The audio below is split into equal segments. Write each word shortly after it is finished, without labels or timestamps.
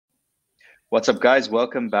What's up, guys?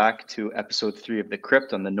 Welcome back to episode 3 of the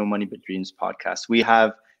Crypt on the No Money But Dreams podcast. We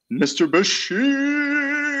have Mr.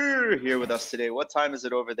 Bashir here with us today. What time is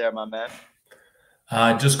it over there, my man?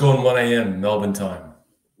 Just gone 1 a.m. Melbourne time.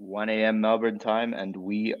 1 a.m. Melbourne time, and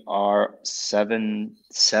we are 7:10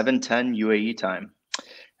 UAE time.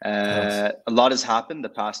 Nice. A lot has happened the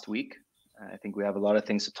past week. I think we have a lot of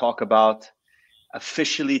things to talk about.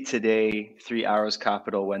 Officially today, 3 Arrows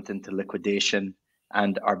Capital went into liquidation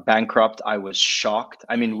and are bankrupt. I was shocked.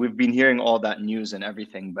 I mean, we've been hearing all that news and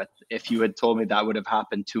everything, but if you had told me that would have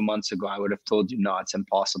happened 2 months ago, I would have told you, no, it's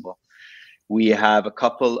impossible. We have a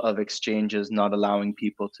couple of exchanges not allowing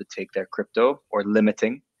people to take their crypto or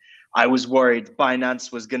limiting. I was worried Binance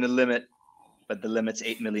was going to limit, but the limit's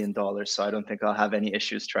 $8 million. So I don't think I'll have any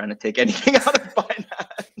issues trying to take anything out of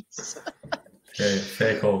Binance. Okay,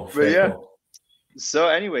 fair call. Call. So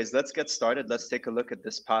anyways, let's get started. Let's take a look at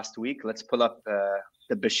this past week. Let's pull up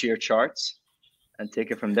the Bashir charts and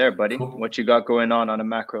take it from there, buddy. Cool. What you got going on a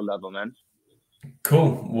macro level, man?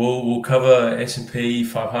 Cool. We'll cover S&P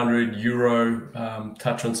 500, Euro,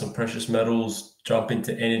 touch on some precious metals, jump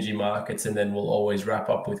into energy markets, and then we'll always wrap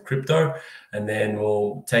up with crypto. And then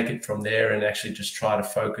we'll take it from there and actually just try to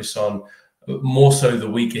focus on more so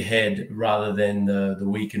the week ahead rather than the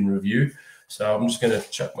week in review. So I'm just going to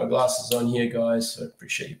chuck my glasses on here, guys. So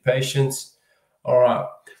appreciate your patience. All right.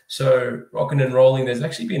 So rocking and rolling, there's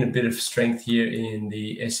actually been a bit of strength here in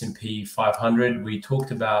the S&P 500. We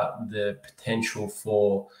talked about the potential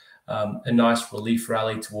for a nice relief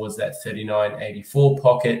rally towards that 39.84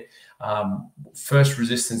 pocket. First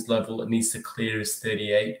resistance level it needs to clear is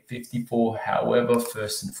 38.54. However,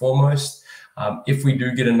 first and foremost, if we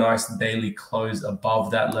do get a nice daily close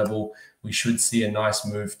above that level, we should see a nice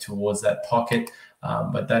move towards that pocket.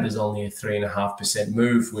 But that is only a 3.5%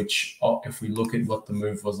 move, which if we look at what the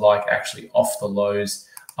move was like actually off the lows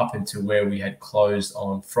up into where we had closed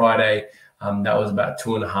on Friday, that was about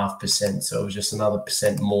 2.5%. So it was just another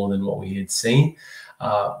percent more than what we had seen.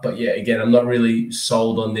 But yeah, again, I'm not really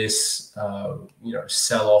sold on this,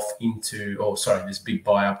 sell off into, this big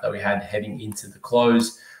buy up that we had heading into the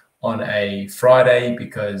close on a Friday,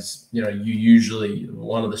 because you usually,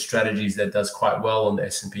 one of the strategies that does quite well on the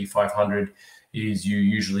S&P 500 is you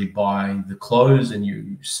usually buy the close and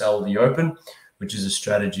you sell the open, which is a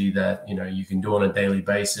strategy that you can do on a daily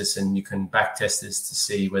basis, and you can back test this to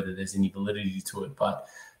see whether there's any validity to it. But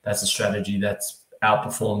that's a strategy that's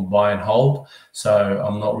outperformed buy and hold. So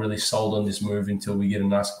I'm not really sold on this move until we get a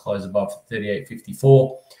nice close above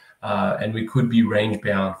 38.54. And we could be range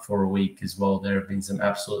bound for a week as well. There have been some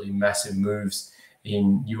absolutely massive moves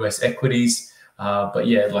in US equities. But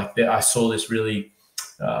yeah, I saw this really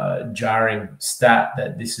jarring stat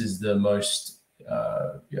that this is the most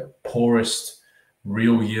poorest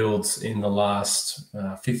real yields in the last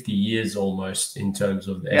 50 years almost in terms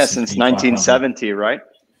of the S&P since 1970, 500. Right?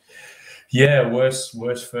 Yeah,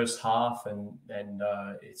 worst first half, and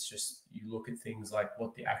it's just, you look at things like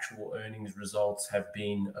what the actual earnings results have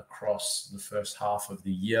been across the first half of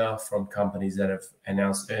the year from companies that have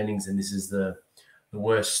announced earnings, and this is the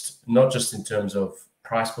worst, not just in terms of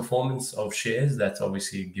price performance of shares, that's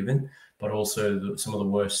obviously a given, but also some of the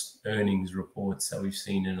worst earnings reports that we've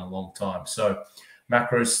seen in a long time. So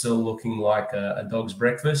macro is still looking like a dog's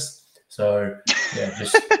breakfast. So yeah,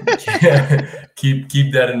 just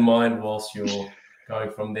keep that in mind whilst you're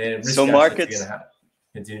going from there. Risk so markets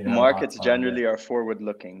time, generally are forward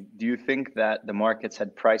looking. Do you think that the markets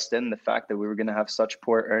had priced in the fact that we were going to have such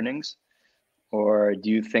poor earnings? Or do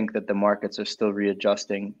you think that the markets are still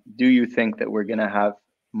readjusting? Do you think that we're going to have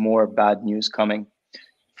more bad news coming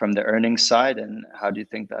from the earnings side? And how do you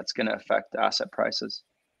think that's going to affect asset prices?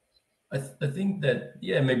 I think that,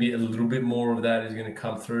 maybe a little bit more of that is going to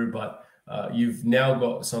come through, but you've now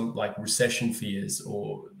got some recession fears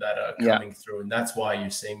that are coming through, and that's why you're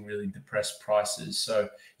seeing really depressed prices. So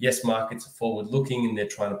yes, markets are forward looking and they're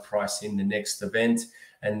trying to price in the next event,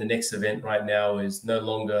 and the next event right now is no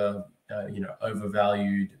longer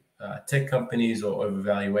overvalued tech companies or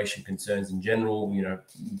overvaluation concerns in general.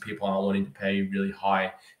 People aren't wanting to pay really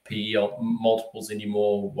high PE multiples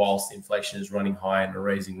anymore whilst inflation is running high and a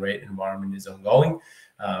raising rate environment is ongoing,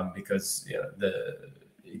 because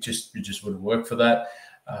it just wouldn't work for that.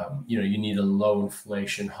 You need a low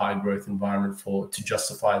inflation, high growth environment to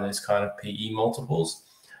justify those kind of PE multiples.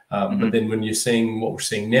 But then when you're seeing what we're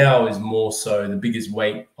seeing now is more so the biggest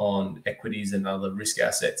weight on equities and other risk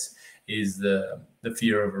assets is the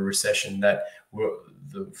fear of a recession, that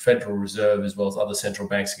the Federal Reserve as well as other central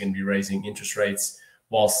banks are going to be raising interest rates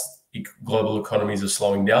whilst global economies are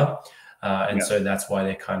slowing down. So that's why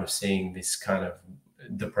they're kind of seeing this kind of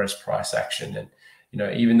depressed price action. And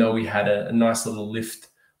even though we had a nice little lift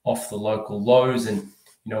off the local lows, and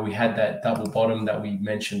we had that double bottom that we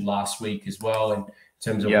mentioned last week as well. And in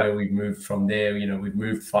terms of where we've moved from there, we've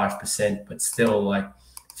moved 5%, but still like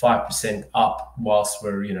 5% up whilst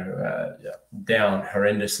we're down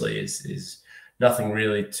horrendously is nothing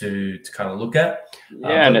really to kind of look at.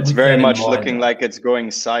 And it's very much looking like it's going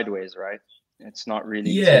sideways, right? It's not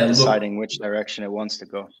really deciding which direction it wants to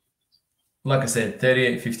go. Like I said,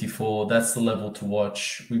 38.54, that's the level to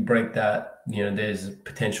watch. We break that, there's a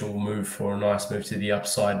potential move for a nice move to the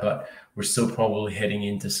upside, but we're still probably heading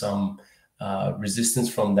into some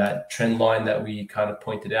resistance from that trend line that we kind of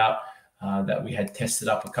pointed out, that we had tested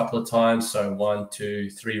up a couple of times. So 1, 2,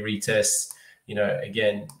 3 retests.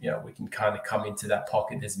 Again, we can kind of come into that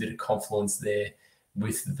pocket. There's a bit of confluence there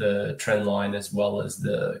with the trend line as well as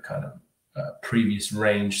the kind of previous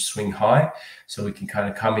range swing high. So we can kind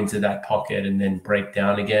of come into that pocket and then break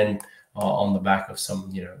down again on the back of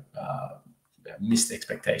some, missed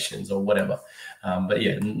expectations or whatever. But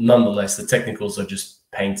yeah, nonetheless, the technicals are just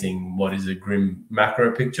painting what is a grim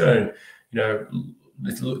macro picture. And,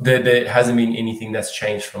 there hasn't been anything that's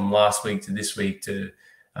changed from last week to this week to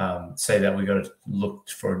say that we got to look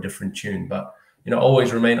for a different tune. But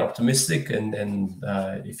always remain optimistic, and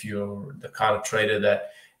if you're the kind of trader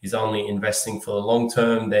that is only investing for the long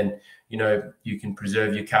term, then you can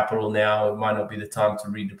preserve your capital now. It might not be the time to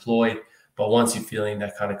redeploy, but once you're feeling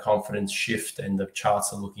that kind of confidence shift and the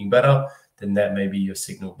charts are looking better, then that may be your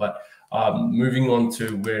signal. But moving on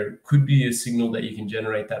to where it could be a signal that you can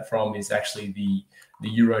generate that from is actually the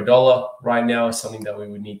euro dollar. Right now is something that we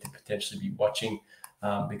would need to potentially be watching,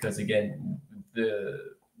 because again, the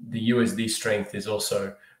USD strength is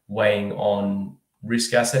also weighing on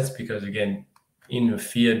risk assets, because again, in a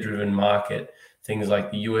fear-driven market, things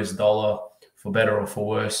like the US dollar, for better or for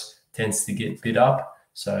worse, tends to get bid up.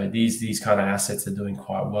 So these kind of assets are doing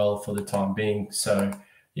quite well for the time being. So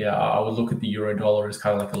yeah, I would look at the euro dollar as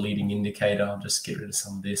kind of like a leading indicator. I'll just get rid of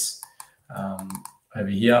some of this over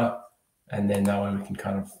here, and then that way we can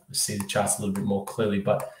kind of see the charts a little bit more clearly.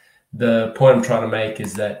 But the point I'm trying to make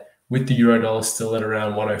is that with the euro dollar still at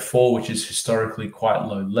around 104, which is historically quite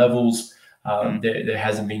low levels, there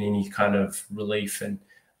hasn't been any kind of relief. And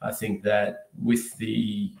I think that with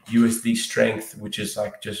the USD strength, which is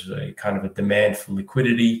like just a kind of a demand for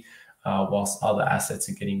liquidity, whilst other assets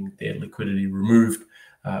are getting their liquidity removed,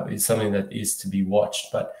 is something that is to be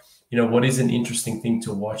watched. But what is an interesting thing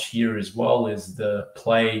to watch here as well is the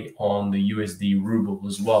play on the USD ruble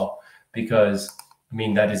as well, because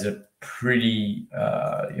that is a pretty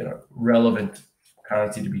relevant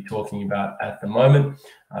currency to be talking about at the moment,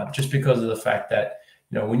 just because of the fact that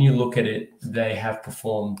when you look at it, they have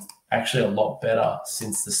performed actually a lot better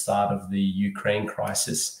since the start of the Ukraine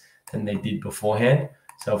crisis than they did beforehand.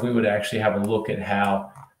 So if we were to actually have a look at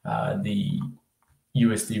how the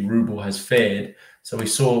USD ruble has fared, so we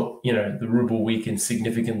saw the ruble weaken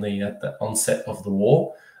significantly at the onset of the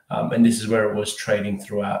war, and this is where it was trading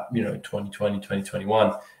throughout 2020,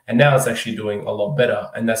 2021, and now it's actually doing a lot better.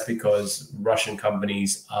 And that's because Russian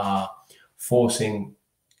companies are forcing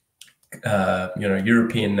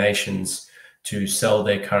European nations to sell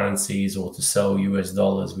their currencies or to sell US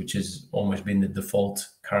dollars, which has almost been the default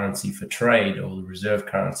currency for trade or the reserve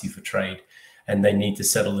currency for trade. And they need to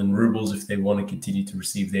settle in rubles if they want to continue to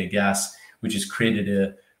receive their gas, which has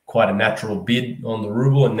created quite a natural bid on the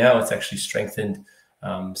ruble. And now it's actually strengthened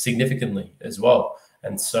significantly as well.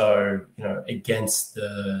 And so, against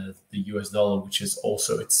the US dollar, which has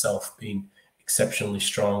also itself been exceptionally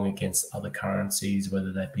strong against other currencies,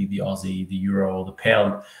 whether that be the Aussie, the euro, or the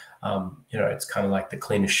pound, it's kind of like the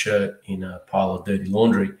cleanest shirt in a pile of dirty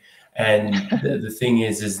laundry. And the thing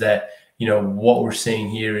is that, what we're seeing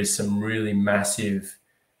here is some really massive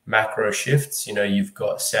macro shifts. You've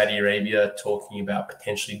got Saudi Arabia talking about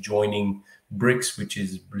potentially joining BRICS, which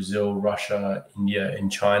is Brazil, Russia, India,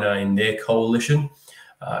 and China in their coalition,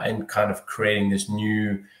 and kind of creating this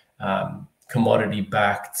new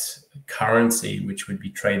commodity-backed currency, which would be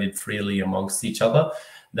traded freely amongst each other.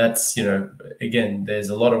 That's, again, there's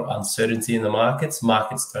a lot of uncertainty in the markets.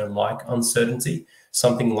 Markets don't like uncertainty.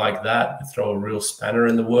 Something like that would throw a real spanner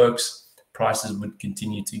in the works. Prices would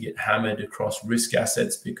continue to get hammered across risk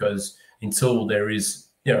assets, because until there is,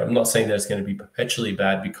 I'm not saying that it's going to be perpetually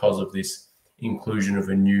bad because of this inclusion of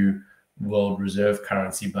a new world reserve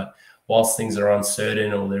currency, but whilst things are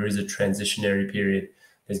uncertain or there is a transitionary period,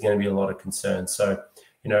 there's going to be a lot of concern. So,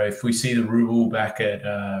 if we see the ruble back at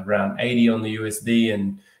around 80 on the USD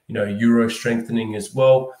and, euro strengthening as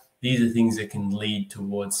well, these are things that can lead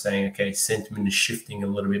towards saying, okay, sentiment is shifting a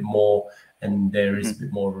little bit more, and there is a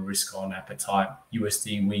bit more of a risk on appetite.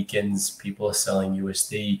 USD weakens, people are selling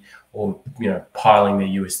USD or piling their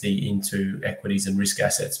USD into equities and risk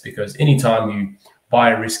assets, because anytime you buy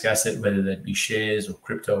a risk asset, whether that be shares or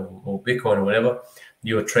crypto or Bitcoin or whatever,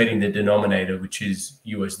 you're trading the denominator, which is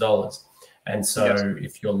US dollars. And so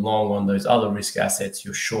if you're long on those other risk assets,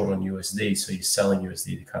 you're short on USD. So you're selling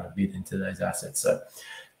USD to kind of bid into those assets. So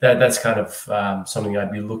that's kind of something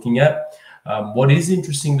I'd be looking at. What is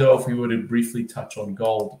interesting, though, if we were to briefly touch on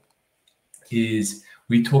gold, is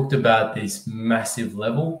we talked about this massive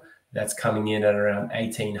level that's coming in at around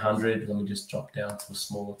 1800. Let me just drop down to a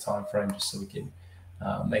smaller time frame just so we can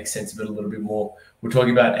make sense of it a little bit more. We're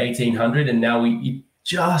talking about 1800, and now it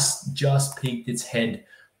just peaked its head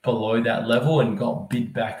below that level and got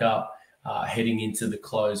bid back up heading into the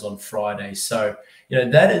close on Friday. So,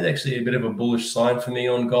 that is actually a bit of a bullish sign for me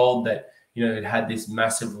on gold, that, it had this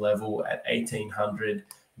massive level at 1800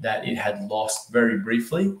 that it had lost very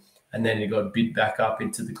briefly, and then it got bid back up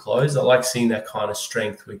into the close. I like seeing that kind of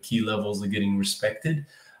strength where key levels are getting respected.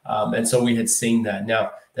 And so we had seen that.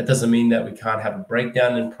 Now, that doesn't mean that we can't have a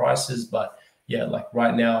breakdown in prices, but yeah, like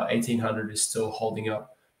right now, 1800 is still holding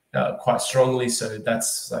up quite strongly. So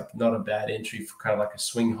that's like not a bad entry for kind of like a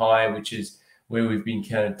swing high, which is where we've been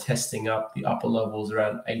kind of testing up the upper levels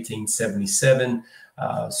around 1877.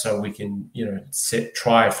 So we can,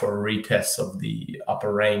 try for a retest of the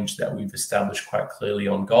upper range that we've established quite clearly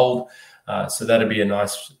on gold. So that'd be a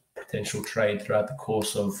nice potential trade throughout the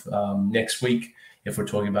course of next week. If we're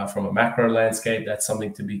talking about from a macro landscape, that's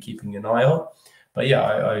something to be keeping an eye on. But yeah,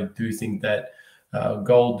 I do think that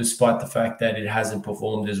gold, despite the fact that it hasn't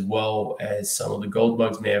performed as well as some of the gold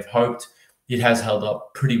bugs may have hoped, it has held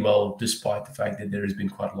up pretty well, despite the fact that there has been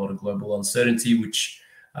quite a lot of global uncertainty, which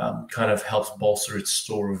kind of helps bolster its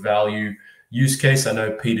store of value use case. I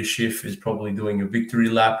know Peter Schiff is probably doing a victory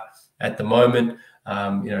lap at the moment.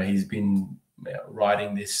 He's been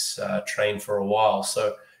riding this train for a while.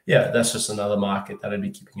 So yeah, that's just another market that I'd be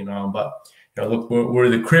keeping an eye on. But look, we're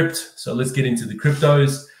the crypt, so let's get into the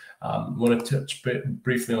cryptos. I want to touch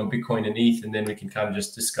briefly on Bitcoin and ETH, and then we can kind of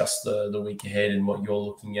just discuss the week ahead and what you're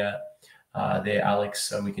looking at there, Alex,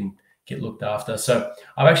 so we can get looked after. So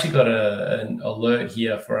I've actually got an alert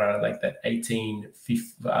here for like that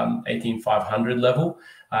 18,500 level.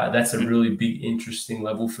 That's a really big, interesting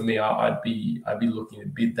level for me. I'd be looking to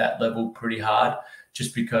bid that level pretty hard,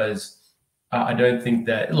 just because I don't think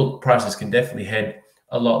that, look, prices can definitely head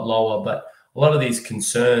a lot lower, but a lot of these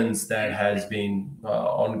concerns that has been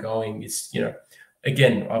ongoing is,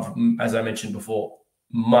 again, as I mentioned before,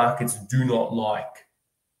 markets do not like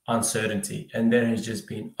uncertainty, and there has just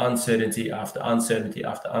been uncertainty after uncertainty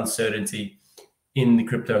after uncertainty in the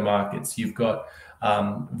crypto markets. You've got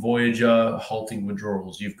Voyager halting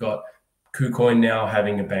withdrawals. You've got KuCoin now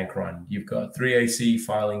having a bank run. You've got 3AC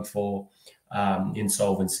filing for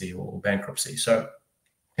insolvency or bankruptcy. So,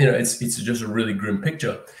 it's just a really grim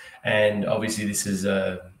picture. And obviously, this is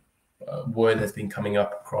a word that's been coming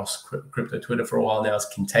up across crypto Twitter for a while now. Is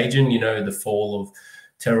contagion. The fall of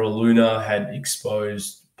Terra Luna had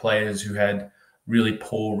exposed players who had really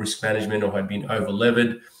poor risk management or had been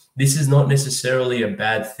over-levered. This is not necessarily a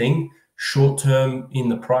bad thing. Short term in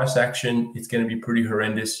the price action, it's going to be pretty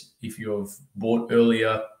horrendous. If you've bought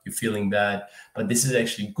earlier, you're feeling bad. But this is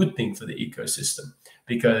actually a good thing for the ecosystem,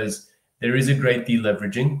 because there is a great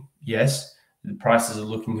deleveraging. Yes, the prices are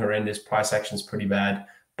looking horrendous. Price action is pretty bad.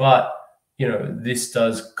 But, this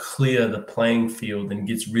does clear the playing field and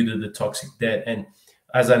gets rid of the toxic debt. And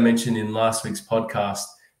as I mentioned in last week's podcast,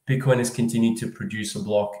 Bitcoin has continued to produce a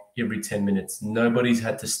block every 10 minutes. Nobody's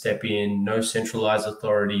had to step in. No centralized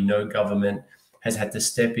authority, no government has had to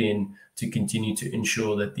step in to continue to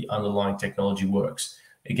ensure that the underlying technology works.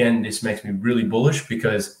 Again, this makes me really bullish,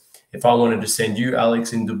 because if I wanted to send you,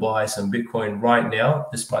 Alex, in Dubai some Bitcoin right now,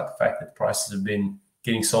 despite the fact that prices have been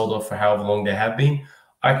getting sold off for however long they have been,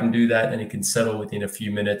 I can do that, and it can settle within a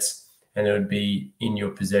few minutes, and it would be in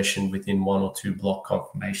your possession within 1 or 2 block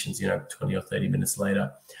confirmations, 20 or 30 minutes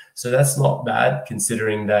later. So that's not bad,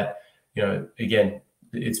 considering that, again,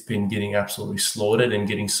 it's been getting absolutely slaughtered and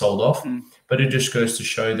getting sold off. But it just goes to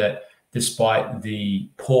show that despite the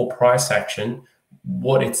poor price action,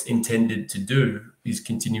 what it's intended to do is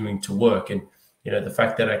continuing to work. And, the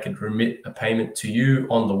fact that I could remit a payment to you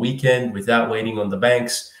on the weekend without waiting on the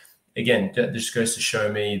banks, again, that just goes to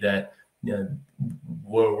show me that,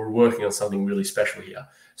 we're working on something really special here.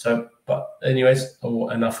 So, but anyways,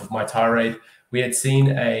 enough of my tirade. We had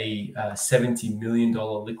seen a $70 million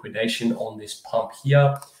liquidation on this pump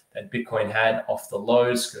here that Bitcoin had off the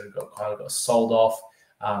lows. It got sold off,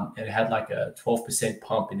 and it had like a 12%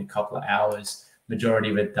 pump in a couple of hours majority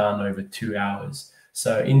of it done over 2 hours.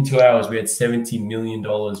 So in 2 hours, we had $70 million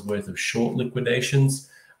worth of short liquidations.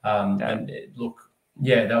 That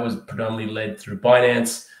was predominantly led through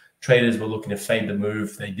Binance. Traders were looking to fade the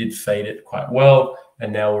move. They did fade it quite well.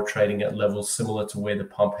 And now we're trading at levels similar to where the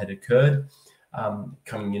pump had occurred,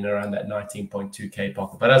 coming in around that 19.2K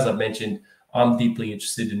pocket. But as I mentioned, I'm deeply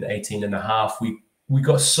interested in 18.5. We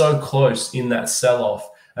got so close in that sell-off,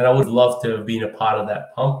 and I would love to have been a part of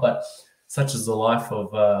that pump, but such is the life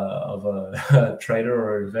of a trader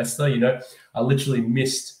or investor. I literally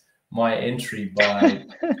missed my entry by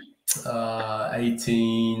like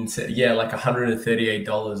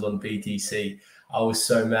 $138 on BTC. I was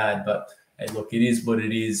so mad, but hey, look, it is what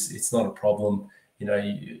it is. It's not a problem.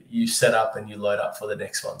 You set up and you load up for the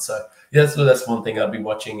next one. So that's one thing I'll be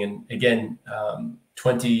watching. And again,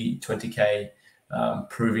 20K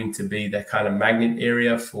proving to be that kind of magnet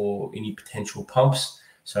area for any potential pumps.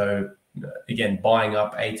 So again, buying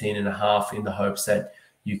up 18.5 in the hopes that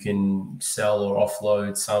you can sell or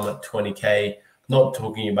offload some at 20K. Not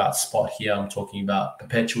talking about spot here. I'm talking about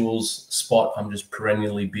perpetuals. Spot, I'm just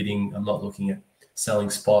perennially bidding. I'm not looking at selling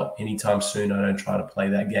spot anytime soon. I don't try to play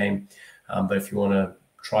that game. But if you want to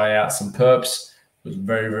try out some perps with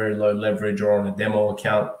very, very low leverage or on a demo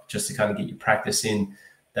account just to kind of get your practice in,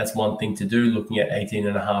 that's one thing to do. Looking at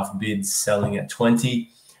 18.5 bids, selling at 20.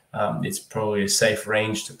 It's probably a safe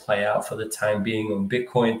range to play out for the time being on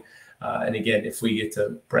Bitcoin. And again, if we get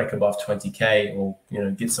to break above 20K or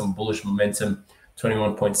get some bullish momentum,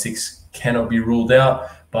 21.6 cannot be ruled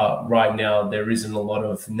out. But right now, there isn't a lot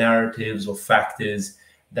of narratives or factors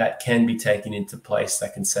that can be taken into place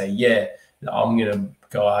that can say, yeah, I'm going to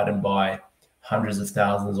go out and buy hundreds of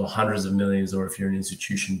thousands or hundreds of millions, or if you're an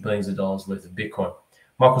institution, billions of dollars worth of Bitcoin.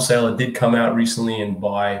 Michael Saylor did come out recently and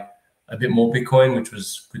buy a bit more Bitcoin, which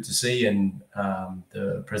was good to see. And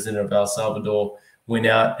the president of El Salvador went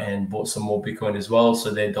out and bought some more Bitcoin as well.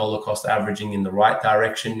 So their dollar cost averaging in the right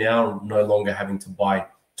direction now, no longer having to buy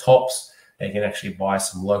tops. They can actually buy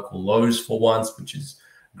some local lows for once, which is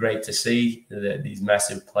great to see that these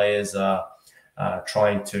massive players are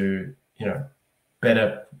trying to,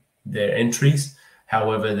 better their entries.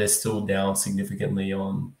 However, they're still down significantly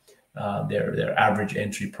on their average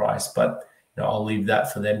entry price. But I'll leave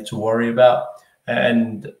that for them to worry about.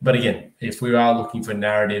 But again, if we are looking for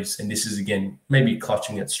narratives, and this is again maybe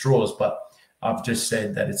clutching at straws, but I've just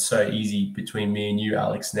said that it's so easy between me and you,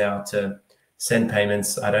 Alex, now to send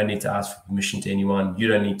payments. I don't need to ask for permission to anyone. You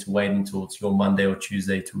don't need to wait until it's your Monday or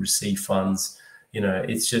Tuesday to receive funds.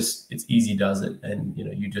 It's easy does it. And,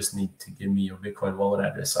 you just need to give me your Bitcoin wallet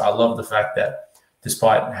address. So I love the fact that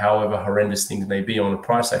despite however horrendous things may be on a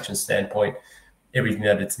price action standpoint, everything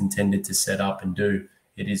that it's intended to set up and do,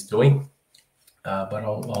 it is doing. But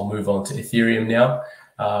I'll move on to Ethereum now.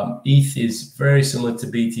 ETH is very similar to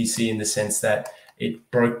BTC in the sense that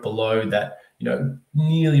it broke below that,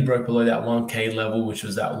 nearly broke below that 1K level, which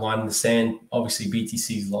was that line in the sand. Obviously,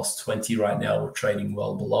 BTC's lost 20 right now. We're trading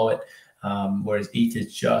well below it, whereas ETH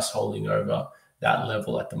is just holding over that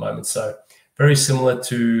level at the moment. So very similar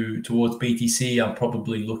towards BTC. I'm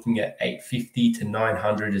probably looking at 850 to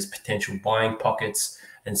 900 as potential buying pockets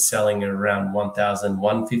and selling at around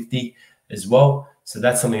 1,150 as well. So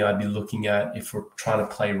that's something I'd be looking at if we're trying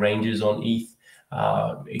to play ranges on ETH.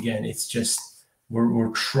 Again, it's just we're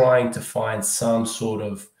trying to find some sort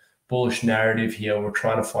of bullish narrative here. We're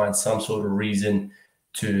trying to find some sort of reason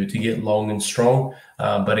to get long and strong.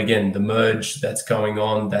 But again, the merge that's going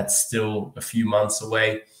on, that's still a few months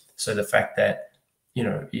away. So the fact that,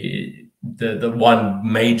 the one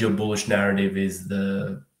major bullish narrative is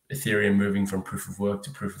the Ethereum moving from proof of work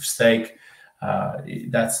to proof of stake.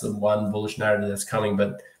 That's the one bullish narrative that's coming,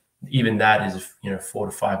 but even that is 4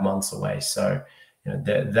 to 5 months away. So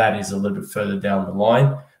that is a little bit further down the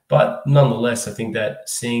line. But nonetheless, I think that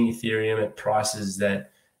seeing Ethereum at prices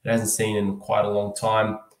that it hasn't seen in quite a long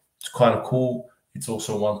time, it's kind of cool. It's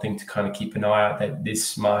also one thing to kind of keep an eye out that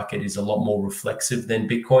this market is a lot more reflexive than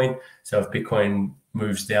Bitcoin. So if Bitcoin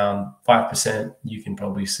moves down 5%, you can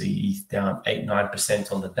probably see ETH down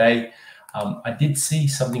 8-9% on the day. I did see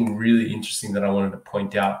something really interesting that I wanted to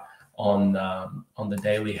point out on the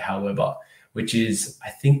daily, however, which is I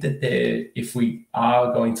think that if we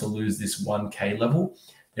are going to lose this 1K level,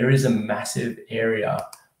 there is a massive area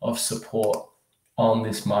of support on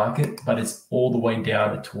this market, but it's all the way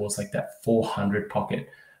down towards like that 400 pocket,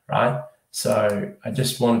 right? So I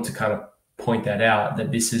just wanted to kind of point that out,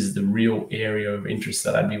 that this is the real area of interest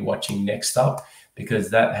that I'd be watching next up, because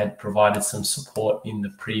that had provided some support in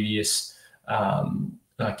the previous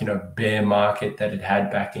like, bear market that it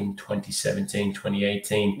had back in 2017,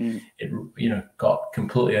 2018, it, got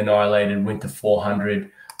completely annihilated, went to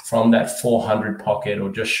 400. From that 400 pocket or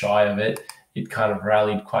just shy of it, it kind of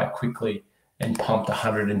rallied quite quickly and pumped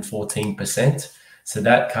 114%. So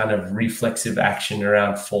that kind of reflexive action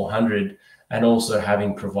around 400, and also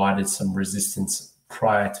having provided some resistance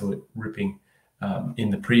prior to it ripping in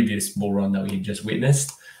the previous bull run that we had just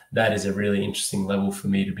witnessed, that is a really interesting level for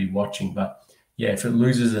me to be watching. But yeah, if it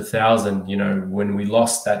loses 1,000, when we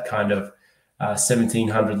lost that kind of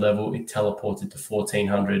 1,700 level, it teleported to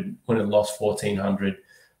 1,400. When it lost 1,400,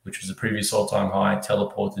 which was the previous all-time high,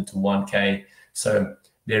 teleported to 1K. So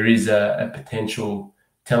there is a potential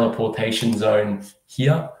teleportation zone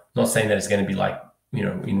here. Not saying that it's going to be like,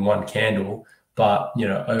 in one candle, but,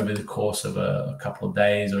 over the course of a couple of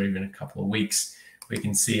days or even a couple of weeks, we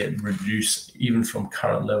can see it reduce even from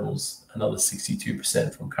current levels, another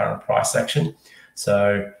 62% from current price action.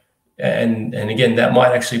 So, and again, that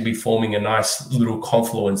might actually be forming a nice little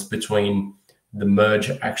confluence between the merge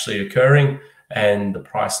actually occurring and the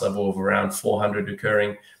price level of around 400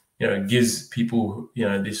 occurring. It gives people,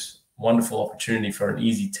 this wonderful opportunity for an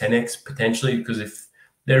easy 10x potentially, because if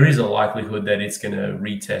there is a likelihood that it's going to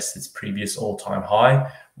retest its previous all-time high,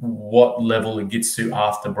 what level it gets to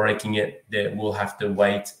after breaking it, that we'll have to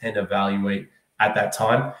wait and evaluate at that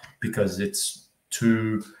time, because it's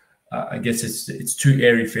too, I guess it's too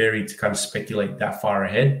airy-fairy to kind of speculate that far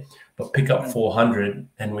ahead. But pick up 400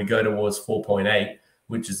 and we go towards 4.8,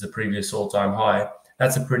 which is the previous all-time high.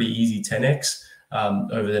 That's a pretty easy 10x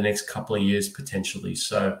over the next couple of years potentially.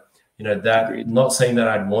 So, that, agreed. Not saying that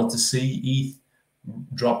I'd want to see ETH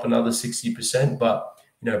drop another 60%, but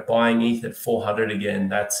buying ETH at 400 again,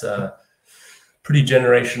 that's a pretty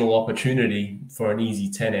generational opportunity for an easy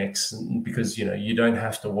 10x, because you don't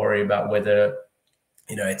have to worry about whether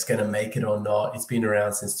it's going to make it or not. It's been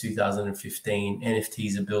around since 2015.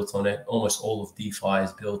 NFTs are built on it. Almost all of DeFi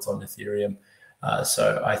is built on Ethereum.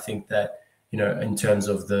 So I think that in terms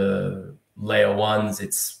of the layer ones,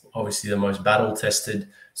 it's obviously the most battle tested.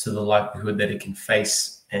 So the likelihood that it can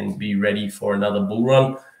face and be ready for another bull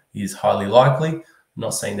run is highly likely. I'm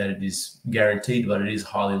not saying that it is guaranteed, but it is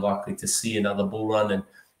highly likely to see another bull run,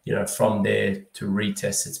 and from there to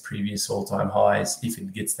retest its previous all-time highs. If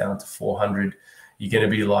it gets down to 400, you're going to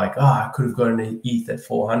be like, I could have gotten an ETH at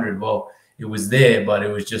 400. Well, it was there, but it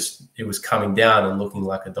was coming down and looking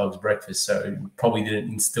like a dog's breakfast. So it probably didn't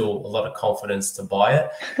instill a lot of confidence to buy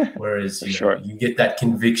it. Whereas you get that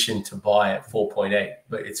conviction to buy at 4.8.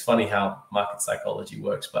 But it's funny how market psychology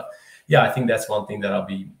works. But yeah, I think that's one thing that I'll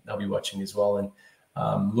be watching as well. And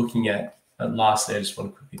looking at lastly, I just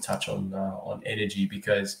want to quickly touch on energy,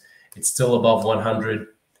 because it's still above 100.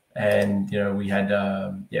 And we had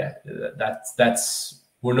that's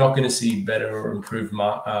we're not going to see better or improved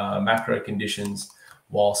macro conditions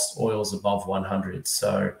whilst oil's above 100.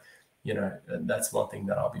 So that's one thing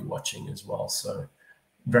that I'll be watching as well, so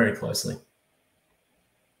very closely.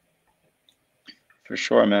 For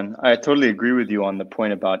sure, man. I totally agree with you on the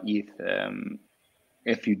point about ETH.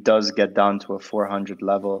 If it does get down to a 400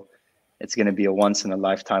 level, it's going to be a once in a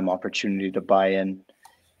lifetime opportunity to buy in.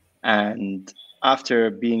 And after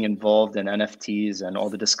being involved in NFTs and all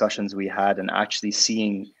the discussions we had, and actually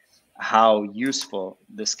seeing how useful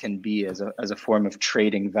this can be as a form of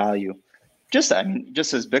trading value, just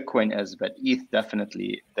as Bitcoin is, but ETH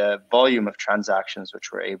definitely, the volume of transactions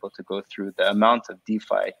which we're able to go through, the amount of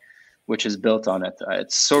DeFi which is built on it,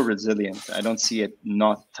 it's so resilient. I don't see it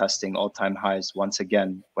not testing all-time highs once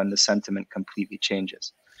again when the sentiment completely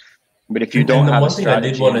changes. But if you don't have a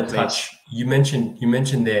strategy, one thing I did want to touch, you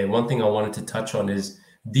mentioned there, one thing I wanted to touch on is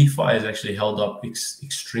DeFi has actually held up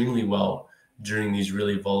extremely well during these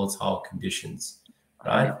really volatile conditions,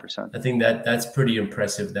 right? 100%. I think that's pretty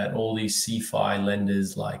impressive that all these CeFi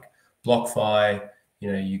lenders like BlockFi,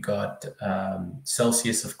 you got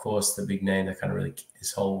Celsius, of course, the big name that kind of really kicked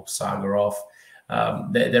this whole saga off.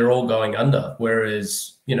 They're all going under,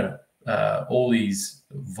 whereas, all these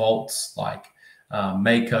vaults like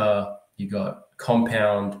Maker, you got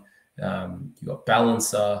Compound, you got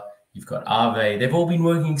Balancer, you've got Aave. They've all been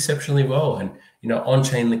working exceptionally well, and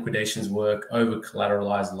on-chain liquidations work,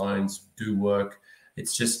 over-collateralized loans do work.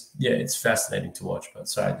 It's just it's fascinating to watch. But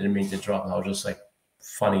sorry, I didn't mean to drop. I was just like,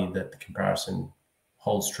 funny that the comparison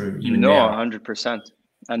holds true even now. 100%.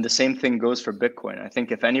 And the same thing goes for Bitcoin. I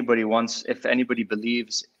think if anybody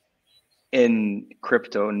believes in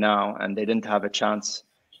crypto now and they didn't have a chance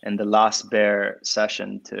in the last bear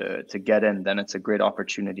session to get in, then it's a great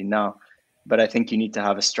opportunity now. But I think you need to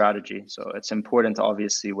have a strategy. So it's important,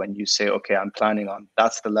 obviously, when you say, okay,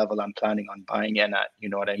 that's the level I'm planning on buying in at, you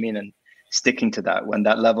know what I mean? And sticking to that. When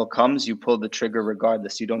that level comes, you pull the trigger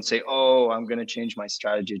regardless. You don't say, oh, I'm going to change my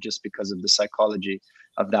strategy just because of the psychology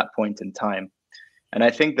of that point in time. And I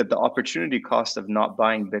think that the opportunity cost of not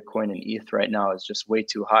buying Bitcoin and ETH right now is just way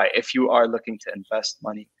too high. If you are looking to invest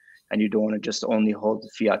money and you don't want to just only hold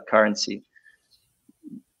fiat currency,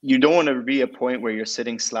 you don't want to be a point where you're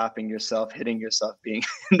sitting, slapping yourself, hitting yourself, being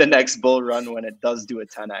in the next bull run when it does do a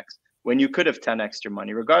 10x, when you could have 10x your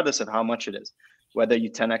money, regardless of how much it is, whether you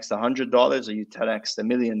 10x $100 or you 10x $1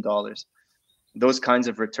 million. Those kinds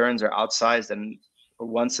of returns are outsized and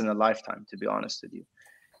once in a lifetime, to be honest with you.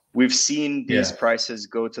 We've seen these prices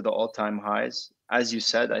go to the all-time highs. As you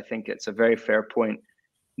said, I think it's a very fair point.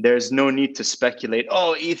 There's no need to speculate,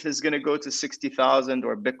 oh, ETH is going to go to 60,000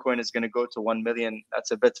 or Bitcoin is going to go to 1 million.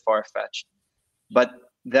 That's a bit far-fetched. But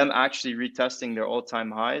them actually retesting their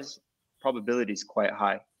all-time highs, probability is quite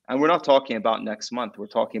high. And we're not talking about next month. We're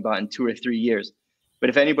talking about in 2 or 3 years. But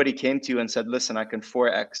if anybody came to you and said, listen, I can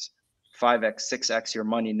 4x, 5x, 6x your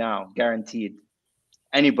money now, guaranteed,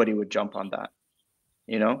 anybody would jump on that.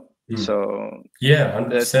 You know, so yeah, 100%.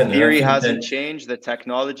 The theory hasn't changed. The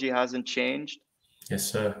technology hasn't changed.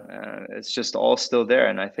 Yes, sir. It's just all still there.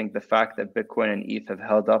 And I think the fact that Bitcoin and ETH have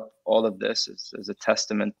held up all of this is a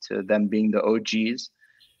testament to them being the OGs.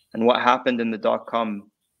 And what happened in the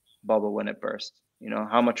 .com bubble when it burst? You know,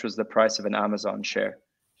 how much was the price of an Amazon share?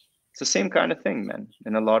 It's the same kind of thing, man,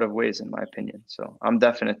 in a lot of ways, in my opinion. So I'm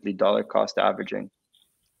definitely dollar cost averaging.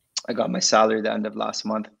 I got my salary at the end of last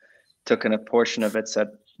month. Took in a portion of it, said,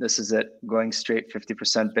 this is it, going straight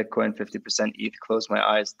 50% Bitcoin, 50% ETH, close my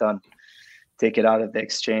eyes, done. Take it out of the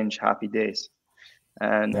exchange, happy days.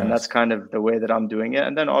 And that's kind of the way that I'm doing it.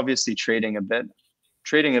 And then obviously trading a bit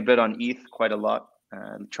on ETH quite a lot,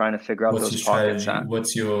 trying to figure out those pockets.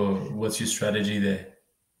 What's your strategy there?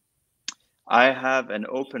 I have an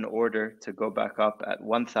open order to go back up at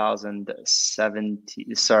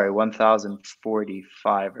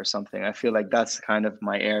 1,045 or something. I feel like that's kind of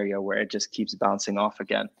my area where it just keeps bouncing off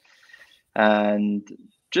again. And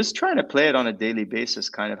just trying to play it on a daily basis,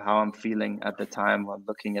 kind of how I'm feeling at the time while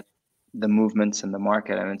looking at the movements in the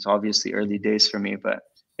market. I mean, it's obviously early days for me, but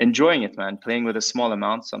enjoying it, man. Playing with a small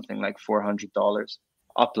amount, something like $400,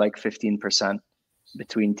 up like 15%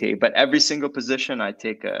 between but every single position I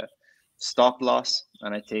take a stop loss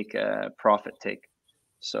and I take a profit take.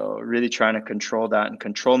 So really trying to control that and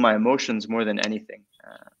control my emotions more than anything.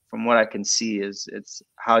 From what I can see it's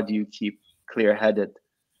how do you keep clear-headed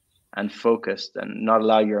and focused and not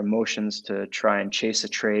allow your emotions to try and chase a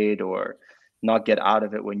trade or not get out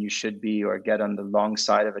of it when you should be or get on the long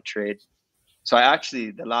side of a trade. So I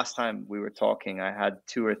actually, the last time we were talking, I had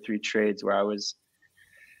 2 or 3 trades where I was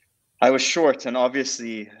short, and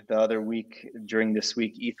obviously the other week, during this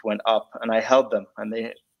week, ETH went up and I held them and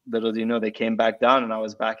they, little do you know, they came back down and I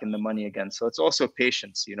was back in the money again. So it's also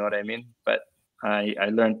patience, you know what I mean? But I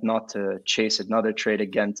learned not to chase another trade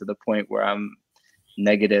again to the point where I'm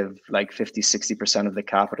negative like 50-60% of the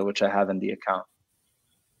capital which I have in the account.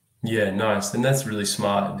 Yeah, nice. And that's really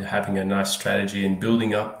smart, having a nice strategy and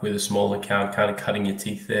building up with a small account, kind of cutting your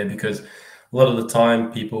teeth there, because a lot of the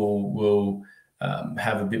time people will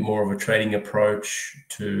have a bit more of a trading approach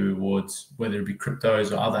towards whether it be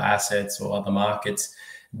cryptos or other assets or other markets,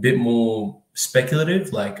 a bit more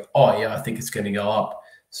speculative, like, oh yeah, I think it's going to go up,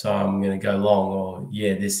 so I'm going to go long, or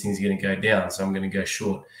yeah, this thing's going to go down, so I'm going to go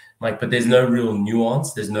short. Like, but there's no real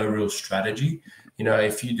nuance, there's no real strategy. You know,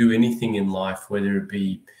 if you do anything in life, whether it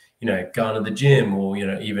be, you know, going to the gym or, you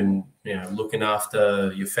know, even, you know, looking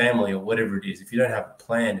after your family or whatever it is, if you don't have a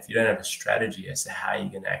plan, if you don't have a strategy as to how you're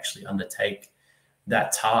going to actually undertake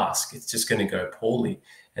that task, it's just going to go poorly.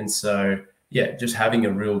 And so, yeah, just having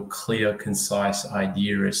a real clear, concise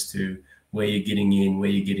idea as to where you're getting in,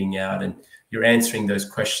 where you're getting out, and you're answering those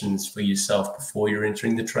questions for yourself before you're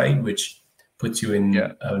entering the trade, which puts you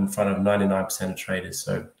in front of 99% of traders.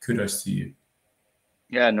 So kudos to you.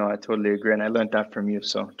 Yeah, no, I totally agree. And I learned that from you.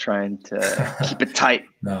 So trying to keep it tight.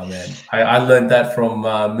 No, man. I learned that from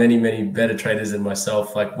many, many better traders than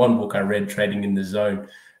myself. Like one book I read, Trading in the Zone,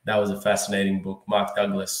 that was a fascinating book. Mark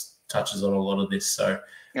Douglas touches on a lot of this. So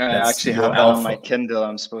I actually have that on my Kindle.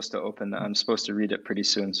 I'm supposed to open that. I'm supposed to read it pretty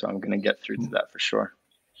soon. So I'm going to get through to that for sure.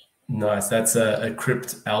 Nice. That's a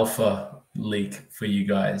Crypt Alpha leak for you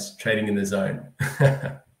guys, Trading in the Zone.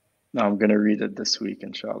 No, I'm going to read it this week,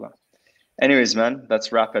 inshallah. Anyways, man,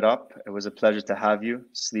 let's wrap it up. It was a pleasure to have you.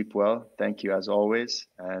 Sleep well. Thank you as always.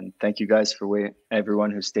 And thank you guys for everyone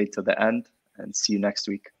who stayed till the end, and see you next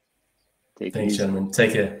week. Thanks, gentlemen.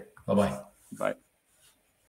 Take care. Bye-bye. Bye.